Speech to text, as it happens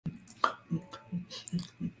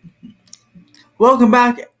Welcome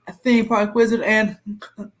back, Theme Park Wizard, and,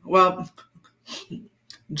 well,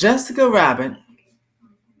 Jessica Rabbit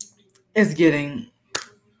is getting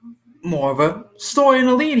more of a story and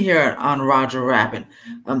a lead here on Roger Rabbit.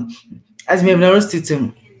 As you may have noticed, due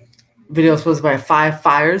to videos posted by Five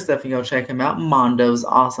Fires, definitely go check him out. Mondo's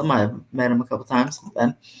awesome. I've met him a couple times since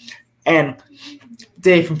then. And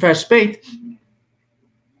Dave from Fresh Baked,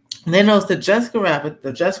 they noticed that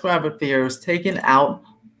the Jessica Rabbit figure was taken out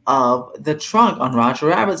of the trunk on Roger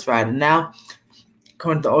Rabbit's ride. And now,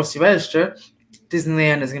 according to the OC Register,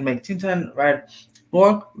 Disneyland is going to make Toontown ride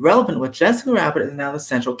more relevant, with Jessica Rabbit is now the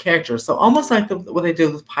central character. So almost like what they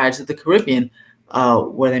did with Pirates of the Caribbean,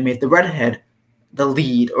 where they made the redhead the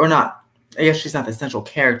lead, or not. I guess she's not the central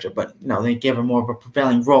character, but they gave her more of a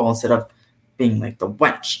prevailing role instead of being like the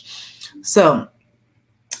wench. So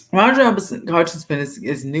Roger Rabbit's cartoon spin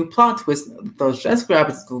is a new plot twist. Those Jessica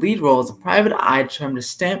Rabbit's the lead role as a private eye determined to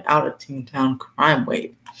stamp out a Toontown crime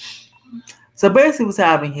wave. So basically what's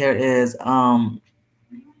happening here is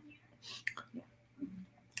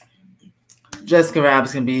Jessica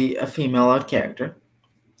Rabbit's going to be a female character.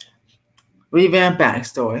 Revamped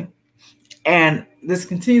backstory. And this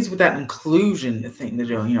continues with that inclusion thing they're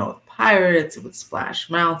doing, with Pirates, with Splash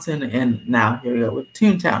Mountain, and now here we go with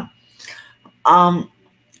Toontown.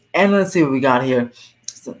 And let's see what we got here.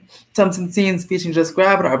 So, some scenes featuring Jessica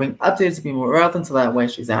Rabbit are being updated to be more relevant, so that way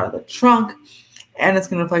she's out of the trunk. And it's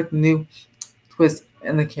going to reflect the new twist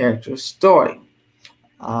in the character's story.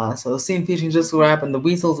 So the scene featuring Jessica Rabbit and the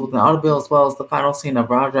Weasels with an automobile, as well as the final scene of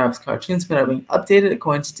Roger Rabbit's cartoon spin, are being updated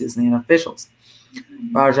according to Disney and officials.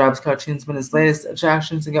 Roger Rabbit's cartoon spin is latest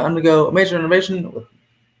attractions to undergo a major renovation with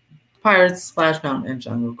Pirates, Splash Mountain, and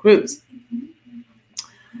Jungle Cruise.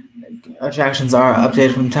 Attractions are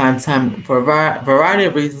updated from time to time for a variety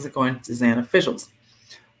of reasons according to Disney and officials.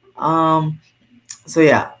 So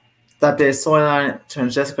yeah, the updated storyline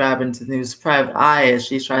turns Jessica Rabbit into the news private eye as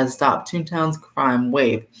she tries to stop Toontown's crime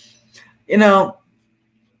wave.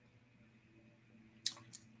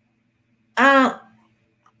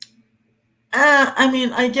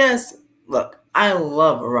 I guess, look, I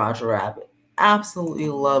love Roger Rabbit. Absolutely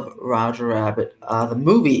love Roger Rabbit. The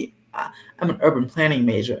movie, I'm an urban planning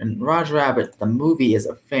major, and Roger Rabbit, the movie, is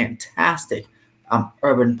a fantastic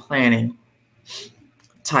urban planning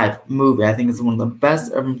type movie. I think it's one of the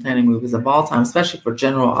best urban planning movies of all time, especially for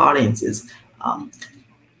general audiences.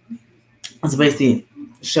 It basically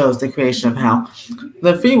shows the creation of how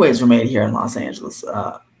the freeways were made here in Los Angeles,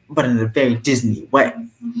 but in a very Disney way.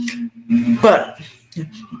 But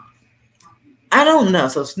I don't know.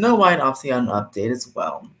 So Snow White obviously got an update as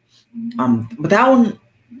well. But that one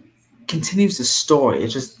continues the story. It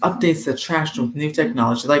just updates the attraction with new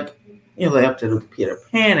technology, like they updated with Peter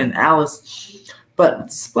Pan and Alice.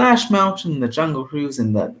 But Splash Mountain, the Jungle Cruise,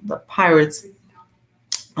 and the Pirates,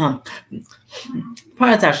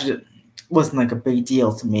 Pirates actually wasn't like a big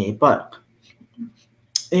deal to me. But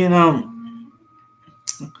I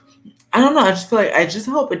don't know. I just feel like I just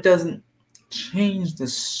hope it doesn't change the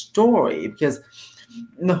story, because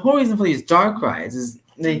the whole reason for these dark rides is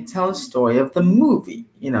they tell a story of the movie.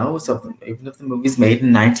 So even if the movie's made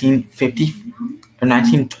in 1950 or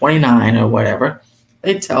 1929 or whatever,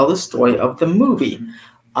 they tell the story of the movie,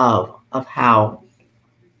 of how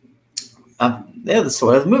they're the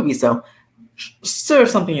story of the movie. So sure,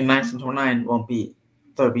 something in 1929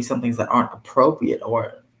 there'll be some things that aren't appropriate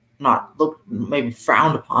or not look maybe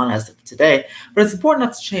frowned upon as of today, but it's important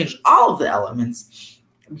not to change all of the elements,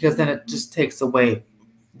 because then it just takes away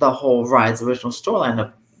the whole ride's original storyline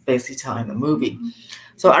of basically telling the movie.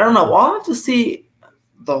 So I don't know. I'll have to see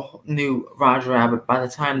the new Roger Rabbit by the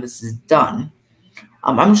time this is done.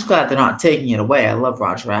 I'm just glad they're not taking it away. I love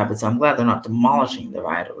Roger Rabbit, so I'm glad they're not demolishing the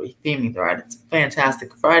ride or retheming the ride. It's a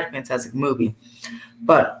fantastic ride, fantastic movie.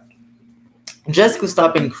 But Jessica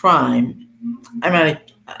stopping crime,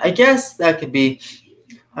 I guess that could be,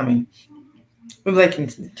 maybe like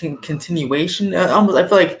continuation. I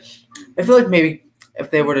feel like maybe if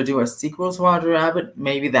they were to do a sequel to Roger Rabbit,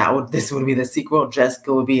 maybe this would be the sequel.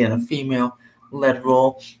 Jessica would be in a female-led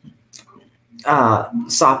role,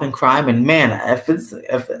 stopping crime. And man, if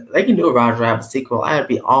they can do a Roger Rabbit sequel, I would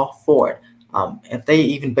be all for it. If they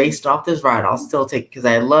even based off this ride, I'll still take it, because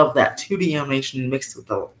I love that 2D animation mixed with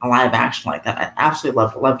a live action like that. I absolutely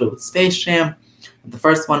loved it with Space Jam, the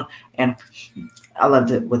first one, and I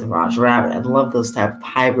loved it with Roger Rabbit. I love those type of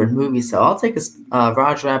hybrid movies, so I'll take a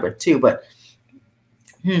Roger Rabbit too. But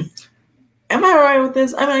am I alright with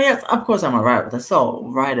this? Yes, of course I'm alright with this. So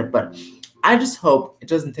write it, but I just hope it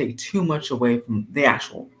doesn't take too much away from the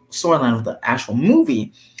actual storyline of the actual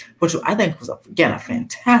movie, which I think was, again, a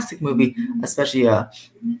fantastic movie, especially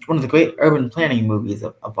one of the great urban planning movies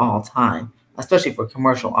of all time, especially for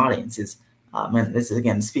commercial audiences. And this is,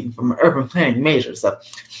 again, speaking from an urban planning major, so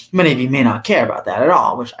many of you may not care about that at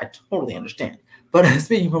all, which I totally understand. But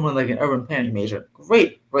speaking from like an urban planning major,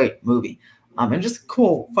 great movie, and just a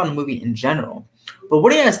cool, fun movie in general. But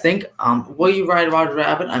what do you guys think? Will you ride Roger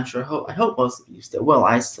Rabbit? I'm sure. I hope most of you still will.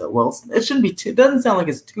 I still will. It shouldn't be too. It doesn't sound like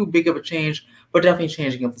it's too big of a change, but definitely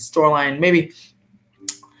changing up the storyline. Maybe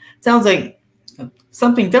sounds like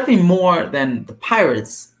something definitely more than the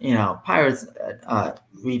Pirates. Pirates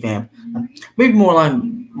revamp. Maybe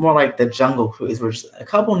more like the Jungle Cruise, where just a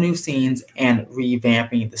couple new scenes and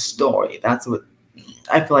revamping the story. That's what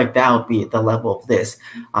I feel like that would be at the level of this.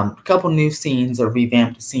 A couple new scenes or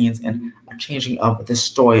revamped scenes and a changing of the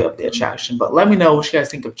story of the attraction. But let me know what you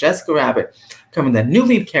guys think of Jessica Rabbit becoming the new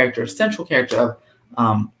lead character, central character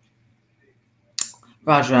of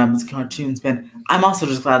Roger Rabbit's cartoon spin. I'm also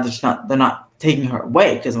just glad that they're not taking her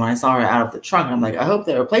away, because when I saw her out of the trunk, I'm like, I hope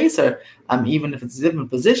they replace her, even if it's a different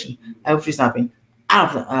position. I hope she's not being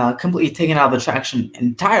completely taken out of the attraction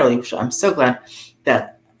entirely, which I'm so glad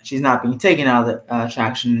that she's not being taken out of the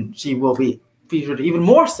attraction. She will be featured even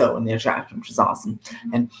more so in the attraction, which is awesome.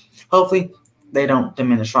 And hopefully they don't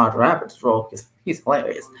diminish Roger Rabbit's role, because he's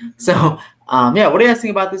hilarious. So, yeah, what do you guys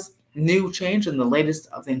think about this new change and the latest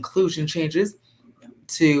of the inclusion changes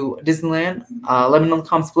to Disneyland? Let me know in the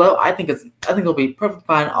comments below. I think it'll be perfectly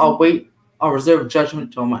fine. I'll reserve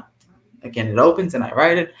judgment until it opens and I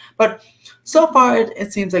ride it. But so far,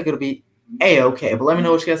 it seems like it'll be a-okay. But let me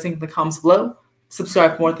know what you guys think in the comments below.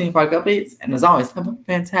 Subscribe for more theme park updates, and as always, have a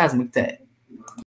fantastic day.